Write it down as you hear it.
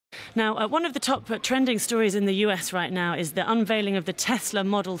Now, one of the top trending stories in the US right now is the unveiling of the Tesla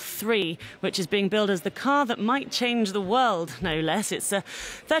Model 3, which is being billed as the car that might change the world, no less. It's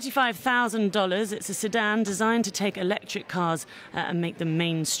 $35,000. It's a sedan designed to take electric cars and make them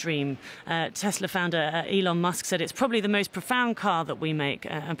mainstream. Tesla founder Elon Musk said it's probably the most profound car that we make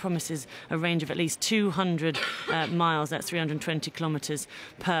and promises a range of at least 200 miles. That's 320 kilometers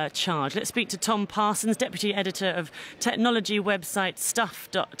per charge. Let's speak to Tom Parsons, deputy editor of technology website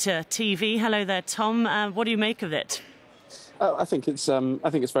Stuff.TV. Hello there, Tom. What do you make of it? I think it's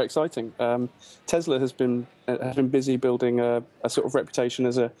very exciting. Tesla has been busy building a sort of reputation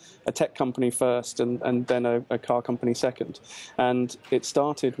as a tech company first, and then a car company second. And it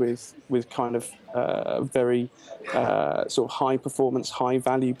started with kind of very sort of high performance, high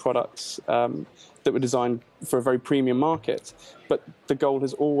value products that were designed for a very premium market. But the goal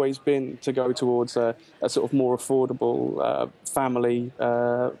has always been to go towards a sort of more affordable family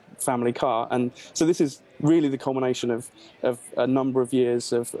car. And so this is really the culmination of a number of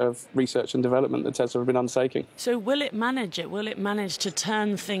years of research and development that Tesla have been undertaking. So will it manage it? Will it manage to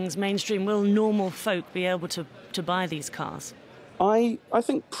turn things mainstream? Will normal folk be able to buy these cars? I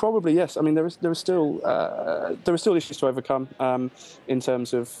think probably yes. I mean, there are still issues to overcome in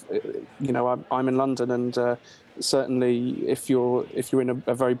terms of, you know, I'm in London, and certainly if you're in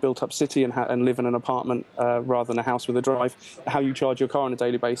a very built-up city and live in an apartment rather than a house with a drive, how you charge your car on a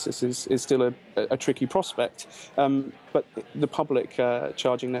daily basis is still a tricky prospect. But the public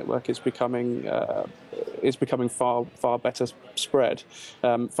charging network is becoming far better spread,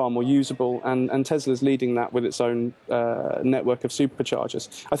 far more usable, and Tesla's leading that with its own network of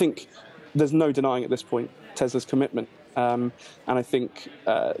superchargers. I think there's no denying at this point Tesla's commitment, and I think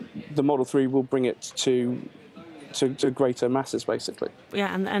the Model 3 will bring it to greater masses, basically.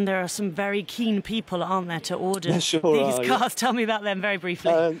 Yeah, and there are some very keen people, aren't there, to order these cars? Yeah. Tell me about them very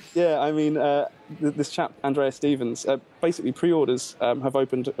briefly. Yeah, I mean, this chap, Andreas Stevens, basically pre-orders have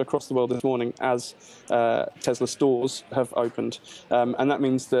opened across the world this morning as Tesla stores have opened. And that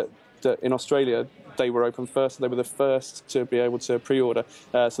means that in Australia, they were open first. They were the first to be able to pre-order.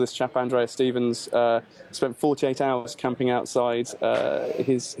 So this chap, Andreas Stevens, spent 48 hours camping outside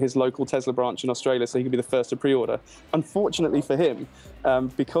his local Tesla branch in Australia so he could be the first to pre-order. Unfortunately for him,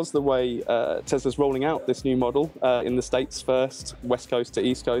 because the way Tesla's rolling out this new model in the States first, West Coast to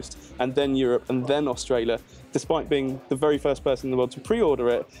East Coast, and then Europe, and then Australia, despite being the very first person in the world to pre-order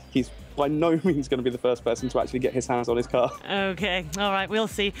it, he's by no means going to be the first person to actually get his hands on his car. OK, all right, we'll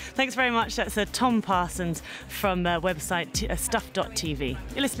see. Thanks very much. That's Tom Parsons from website Stuff.TV.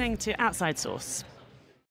 You're listening to Outside Source.